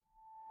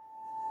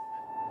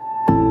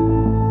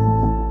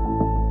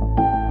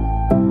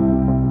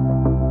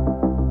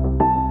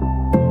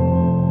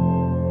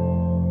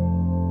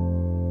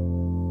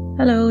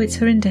it's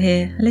Harinder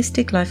here,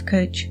 Holistic Life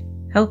Coach,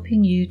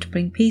 helping you to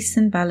bring peace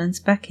and balance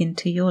back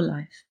into your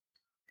life.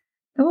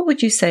 Now, what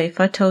would you say if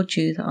I told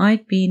you that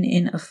I'd been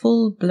in a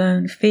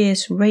full-blown,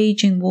 fierce,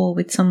 raging war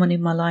with someone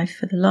in my life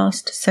for the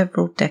last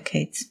several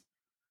decades?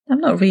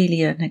 I'm not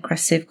really an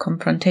aggressive,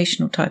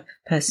 confrontational type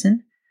of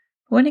person,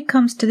 but when it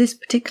comes to this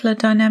particular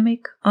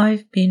dynamic,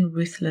 I've been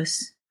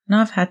ruthless, and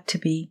I've had to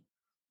be.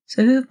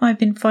 So who have I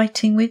been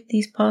fighting with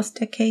these past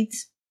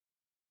decades?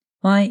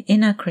 My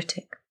inner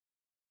critic.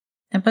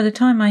 And by the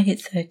time I hit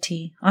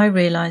 30, I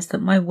realized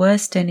that my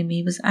worst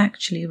enemy was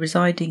actually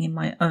residing in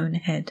my own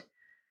head.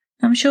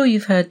 I'm sure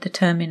you've heard the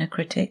term inner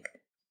critic.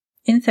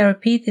 In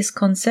therapy, this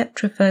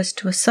concept refers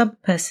to a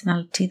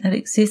sub-personality that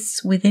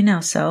exists within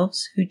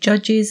ourselves who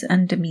judges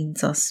and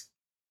demeans us.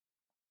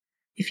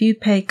 If you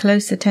pay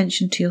close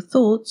attention to your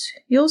thoughts,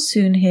 you'll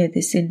soon hear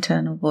this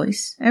internal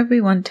voice.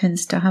 Everyone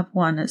tends to have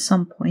one at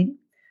some point.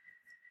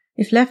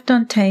 If left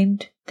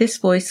untamed, this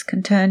voice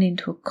can turn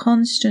into a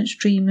constant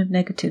stream of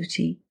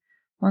negativity,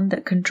 one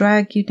that can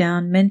drag you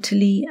down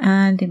mentally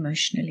and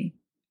emotionally.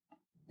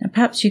 Now,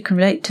 perhaps you can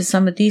relate to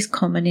some of these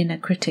common inner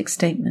critic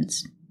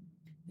statements.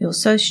 You're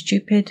so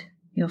stupid,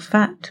 you're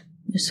fat,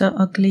 you're so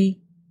ugly,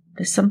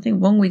 there's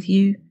something wrong with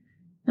you,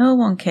 no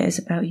one cares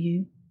about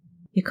you,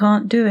 you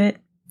can't do it,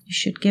 you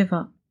should give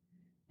up,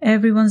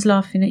 everyone's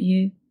laughing at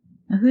you,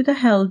 now who the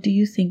hell do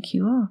you think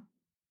you are?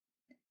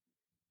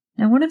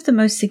 Now, one of the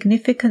most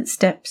significant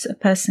steps a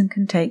person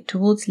can take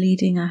towards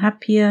leading a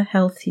happier,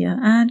 healthier,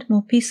 and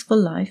more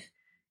peaceful life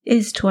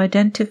is to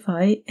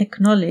identify,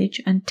 acknowledge,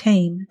 and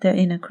tame their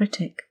inner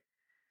critic.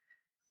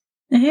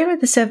 Now, here are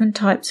the 7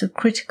 types of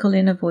critical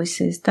inner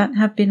voices that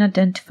have been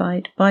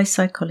identified by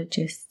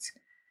psychologists.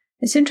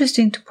 It's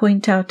interesting to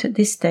point out at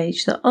this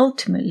stage that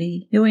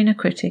ultimately your inner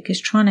critic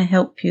is trying to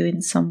help you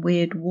in some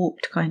weird,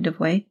 warped kind of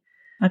way.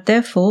 I've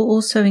therefore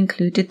also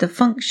included the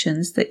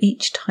functions that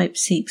each type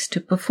seeks to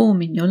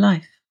perform in your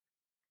life.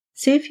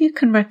 See if you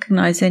can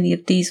recognize any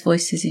of these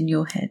voices in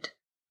your head.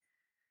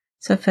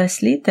 So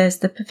firstly, there's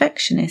the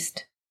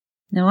perfectionist.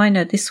 Now I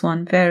know this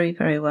one very,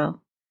 very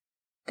well.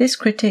 This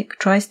critic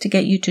tries to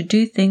get you to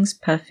do things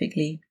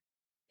perfectly.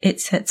 It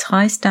sets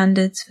high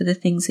standards for the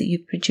things that you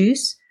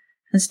produce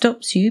and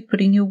stops you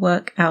putting your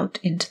work out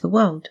into the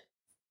world.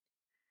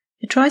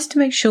 It tries to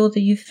make sure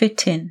that you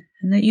fit in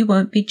and that you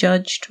won't be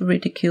judged,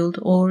 ridiculed,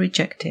 or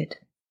rejected.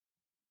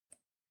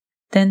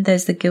 Then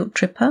there's the guilt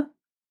tripper.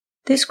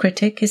 This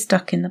critic is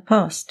stuck in the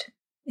past.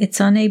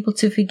 It's unable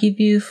to forgive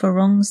you for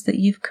wrongs that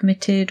you've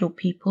committed or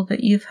people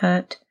that you've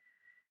hurt.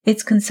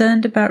 It's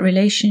concerned about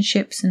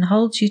relationships and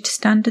holds you to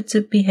standards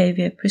of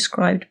behavior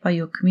prescribed by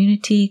your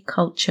community,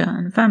 culture,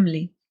 and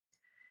family.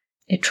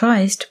 It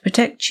tries to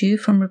protect you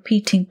from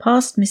repeating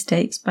past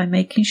mistakes by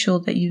making sure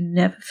that you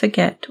never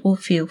forget or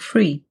feel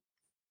free.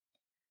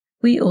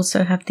 We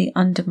also have the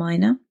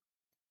underminer.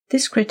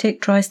 This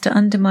critic tries to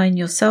undermine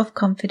your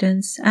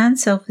self-confidence and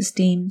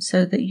self-esteem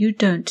so that you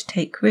don't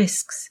take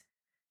risks.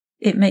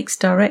 It makes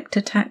direct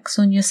attacks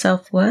on your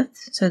self-worth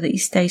so that you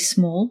stay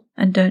small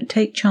and don't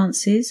take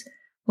chances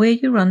where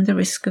you run the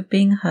risk of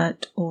being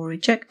hurt or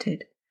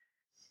rejected.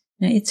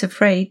 Now, it's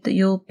afraid that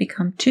you'll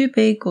become too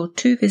big or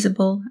too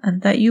visible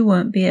and that you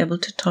won't be able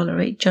to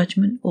tolerate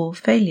judgment or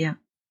failure.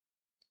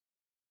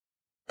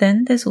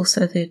 Then there's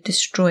also the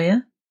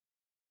destroyer.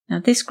 Now,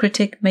 this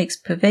critic makes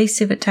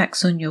pervasive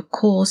attacks on your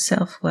core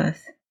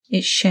self-worth.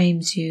 It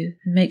shames you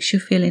and makes you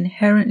feel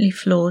inherently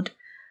flawed,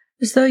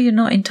 as though you're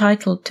not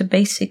entitled to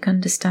basic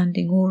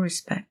understanding or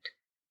respect.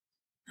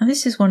 Now,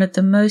 this is one of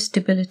the most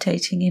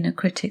debilitating inner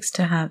critics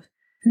to have,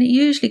 and it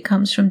usually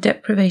comes from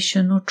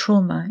deprivation or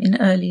trauma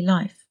in early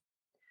life.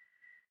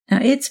 Now,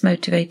 it's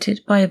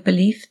motivated by a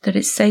belief that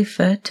it's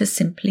safer to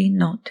simply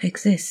not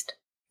exist.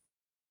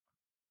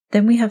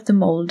 Then we have the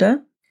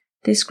molder.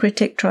 This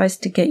critic tries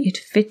to get you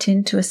to fit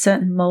into a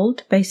certain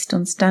mold based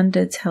on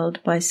standards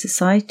held by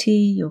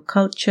society, your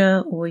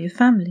culture, or your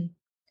family.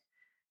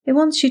 It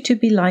wants you to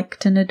be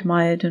liked and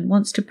admired and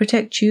wants to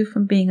protect you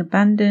from being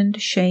abandoned,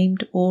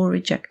 shamed, or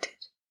rejected.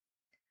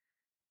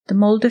 The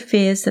molder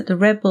fears that the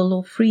rebel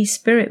or free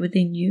spirit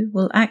within you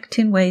will act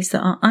in ways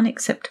that are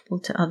unacceptable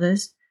to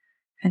others,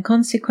 and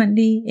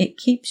consequently it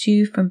keeps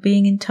you from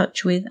being in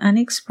touch with and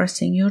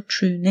expressing your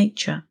true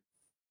nature.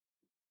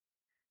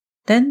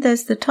 Then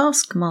there's the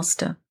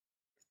taskmaster.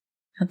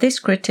 Now, this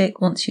critic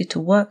wants you to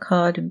work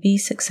hard and be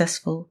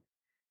successful.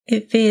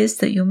 It fears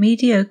that you're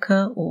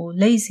mediocre or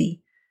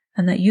lazy,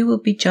 and that you will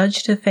be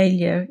judged a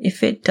failure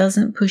if it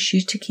doesn't push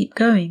you to keep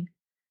going.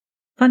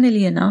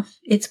 Funnily enough,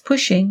 its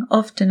pushing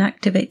often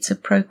activates a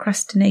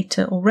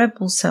procrastinator or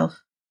rebel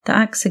self that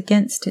acts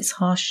against its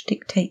harsh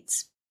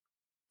dictates.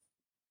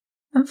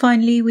 And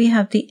finally, we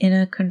have the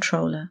inner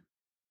controller.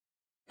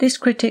 This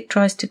critic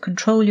tries to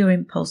control your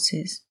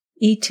impulses,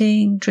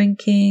 eating,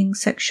 drinking,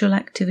 sexual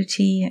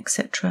activity,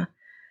 etc.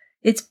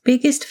 Its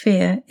biggest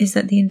fear is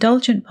that the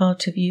indulgent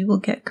part of you will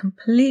get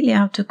completely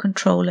out of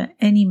control at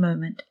any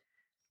moment.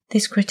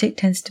 This critic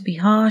tends to be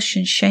harsh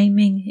and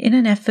shaming in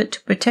an effort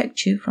to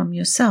protect you from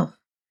yourself.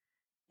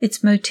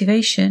 Its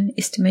motivation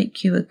is to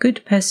make you a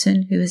good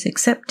person who is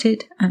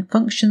accepted and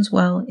functions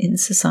well in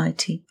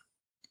society.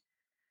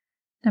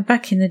 Now,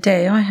 back in the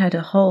day, I had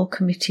a whole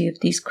committee of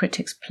these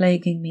critics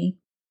plaguing me,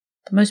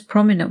 the most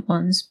prominent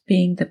ones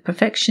being the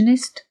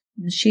perfectionist,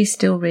 and she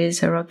still rears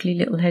her ugly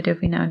little head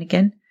every now and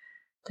again,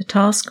 the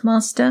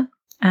taskmaster,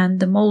 and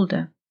the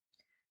moulder.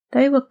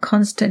 They were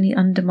constantly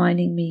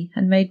undermining me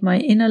and made my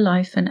inner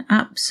life an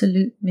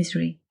absolute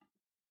misery.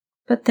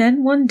 But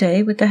then one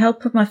day, with the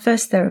help of my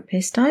first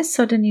therapist, I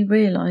suddenly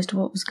realized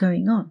what was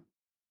going on.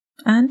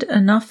 And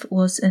enough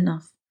was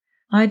enough.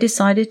 I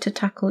decided to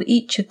tackle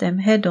each of them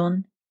head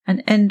on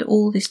and end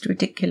all this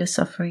ridiculous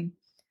suffering.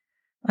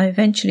 I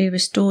eventually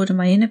restored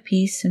my inner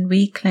peace and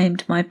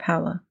reclaimed my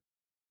power.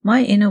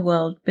 My inner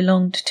world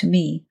belonged to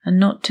me and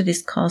not to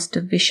this cast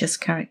of vicious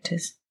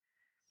characters.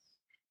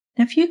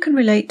 Now, if you can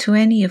relate to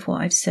any of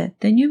what I've said,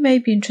 then you may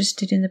be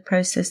interested in the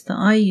process that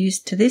I use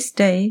to this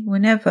day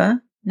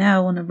whenever,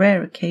 now on a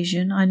rare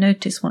occasion, I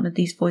notice one of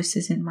these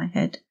voices in my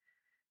head.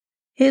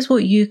 Here's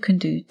what you can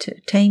do to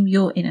tame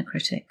your inner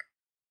critic.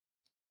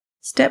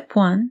 Step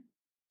 1.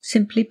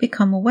 Simply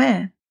become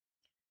aware.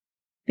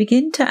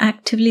 Begin to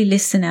actively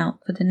listen out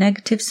for the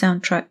negative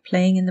soundtrack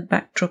playing in the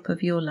backdrop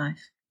of your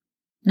life.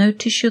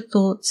 Notice your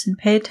thoughts and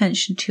pay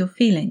attention to your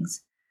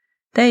feelings.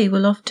 They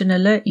will often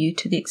alert you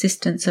to the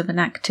existence of an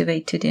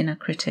activated inner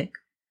critic.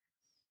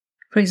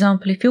 For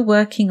example, if you're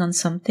working on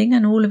something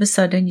and all of a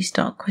sudden you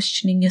start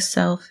questioning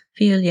yourself,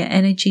 feel your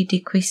energy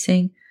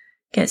decreasing,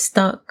 get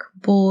stuck,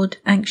 bored,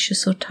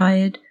 anxious or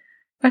tired,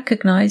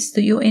 recognize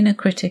that your inner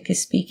critic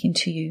is speaking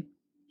to you.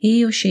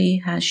 He or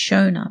she has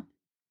shown up.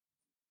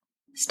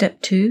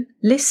 Step 2.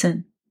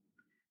 Listen.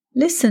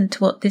 Listen to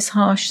what this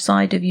harsh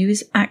side of you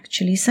is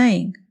actually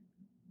saying.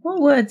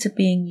 What words are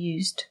being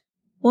used?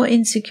 What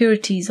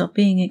insecurities are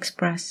being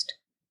expressed?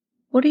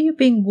 What are you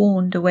being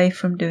warned away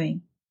from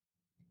doing?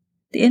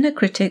 The inner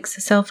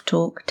critic's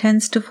self-talk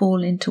tends to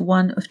fall into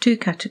one of two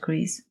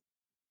categories: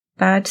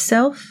 bad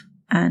self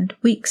and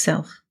weak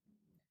self.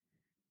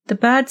 The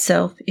bad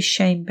self is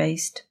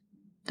shame-based.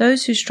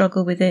 Those who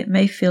struggle with it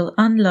may feel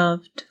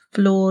unloved,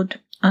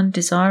 flawed,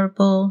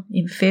 undesirable,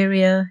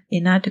 inferior,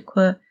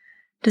 inadequate,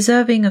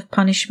 deserving of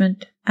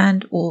punishment,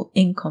 and or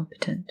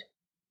incompetent.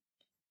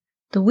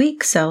 The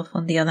weak self,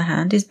 on the other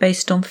hand, is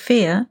based on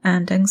fear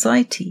and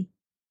anxiety.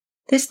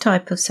 This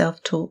type of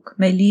self-talk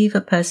may leave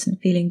a person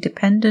feeling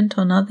dependent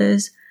on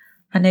others,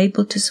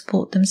 unable to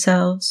support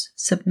themselves,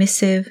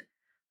 submissive,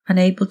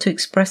 unable to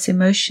express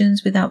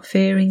emotions without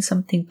fearing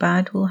something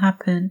bad will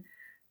happen,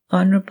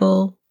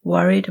 vulnerable,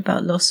 worried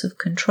about loss of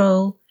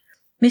control,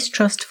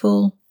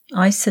 mistrustful,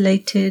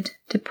 isolated,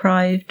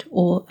 deprived,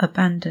 or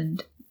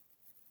abandoned.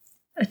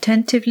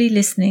 Attentively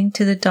listening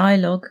to the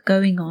dialogue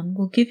going on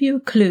will give you a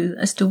clue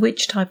as to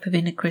which type of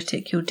inner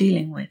critic you're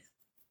dealing with.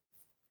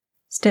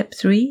 Step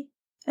 3.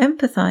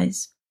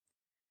 Empathize.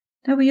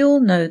 Now, we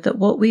all know that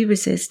what we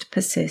resist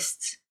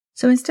persists.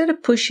 So instead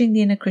of pushing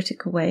the inner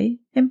critic away,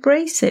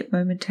 embrace it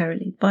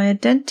momentarily by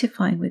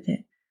identifying with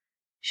it.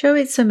 Show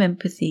it some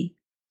empathy.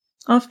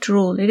 After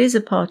all, it is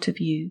a part of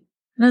you.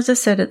 And as I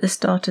said at the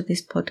start of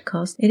this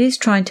podcast, it is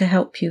trying to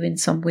help you in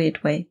some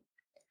weird way.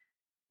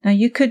 Now,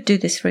 you could do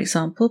this, for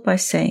example, by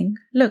saying,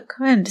 "Look,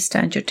 I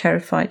understand you're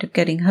terrified of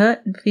getting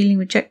hurt and feeling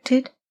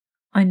rejected.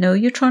 I know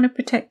you're trying to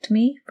protect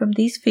me from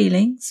these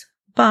feelings,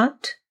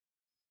 but..."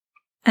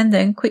 And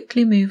then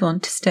quickly move on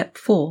to step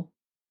 4,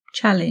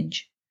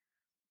 challenge.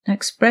 Now,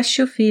 express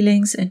your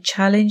feelings and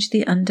challenge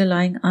the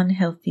underlying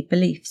unhealthy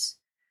beliefs.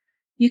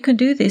 You can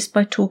do this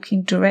by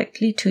talking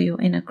directly to your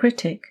inner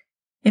critic.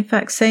 In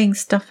fact, saying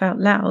stuff out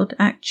loud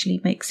actually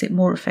makes it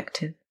more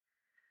effective.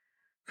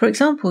 For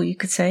example, you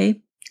could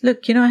say,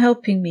 "Look, you're not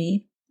helping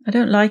me. I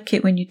don't like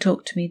it when you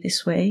talk to me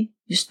this way.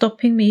 You're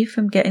stopping me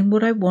from getting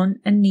what I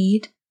want and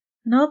need.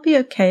 And I'll be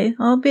okay.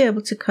 I'll be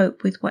able to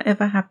cope with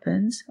whatever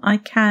happens. I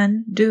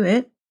can do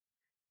it."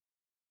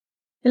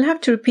 You'll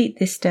have to repeat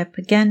this step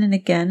again and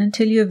again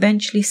until you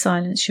eventually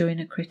silence your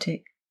inner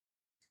critic.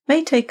 It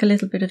may take a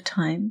little bit of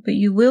time, but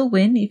you will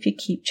win if you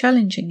keep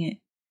challenging it.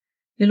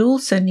 You'll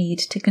also need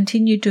to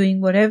continue doing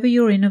whatever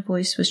your inner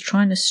voice was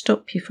trying to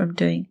stop you from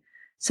doing,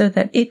 so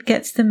that it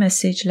gets the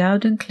message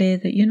loud and clear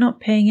that you're not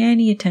paying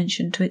any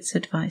attention to its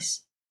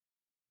advice.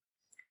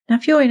 Now,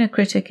 if your inner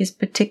critic is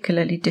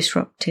particularly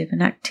disruptive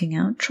and acting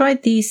out, try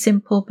these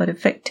simple but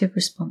effective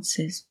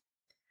responses.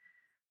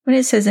 When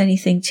it says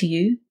anything to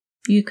you,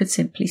 you could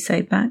simply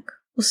say back,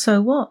 "Well,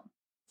 so what?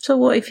 So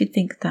what if you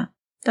think that?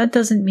 That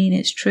doesn't mean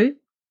it's true.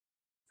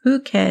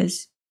 Who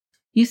cares?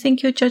 You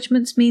think your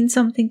judgments mean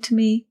something to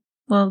me?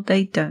 Well,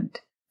 they don't.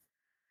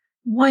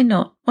 Why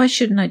not? Why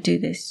shouldn't I do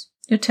this?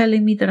 You're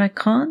telling me that I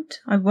can't,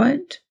 I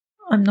won't,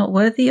 I'm not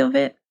worthy of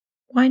it?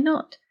 Why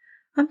not?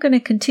 I'm going to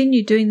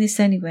continue doing this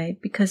anyway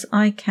because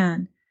I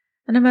can.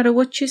 And no matter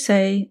what you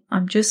say,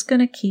 I'm just going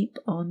to keep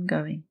on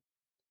going."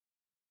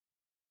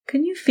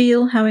 Can you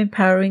feel how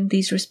empowering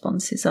these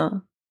responses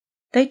are?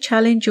 They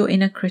challenge your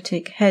inner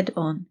critic head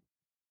on.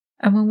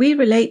 And when we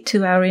relate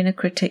to our inner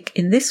critic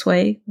in this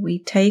way, we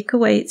take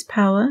away its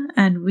power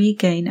and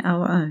regain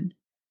our own.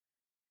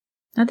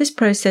 Now, this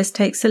process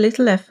takes a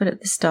little effort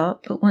at the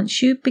start, but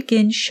once you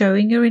begin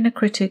showing your inner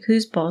critic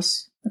who's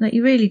boss and that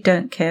you really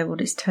don't care what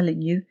it's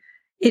telling you,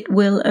 it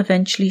will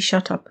eventually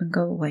shut up and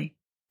go away.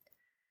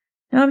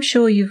 Now, I'm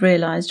sure you've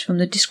realized from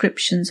the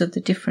descriptions of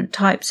the different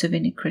types of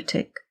inner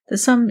critic that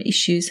some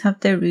issues have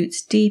their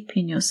roots deep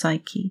in your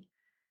psyche,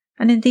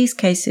 and in these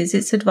cases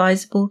it's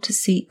advisable to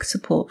seek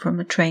support from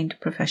a trained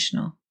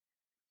professional.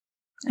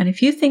 And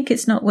if you think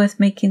it's not worth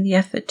making the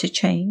effort to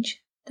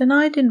change, then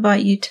I'd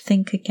invite you to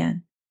think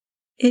again.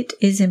 It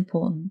is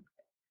important.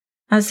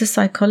 As the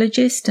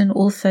psychologist and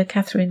author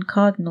Catherine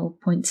Cardinal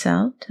points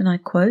out, and I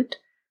quote,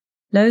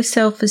 "Low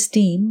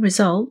self-esteem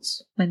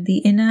results when the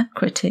inner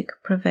critic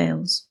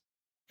prevails,"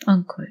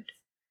 unquote.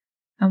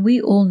 And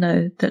we all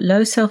know that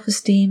low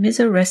self-esteem is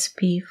a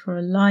recipe for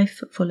a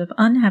life full of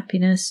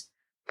unhappiness,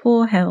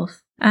 poor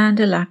health, and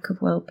a lack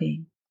of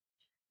well-being.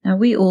 Now,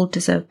 we all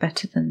deserve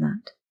better than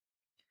that.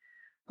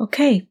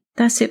 Okay,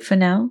 that's it for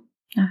now.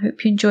 I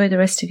hope you enjoy the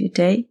rest of your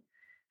day.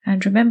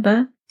 And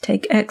remember,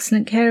 take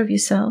excellent care of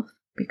yourself,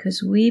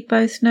 because we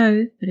both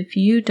know that if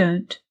you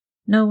don't,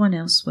 no one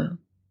else will.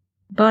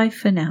 Bye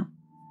for now.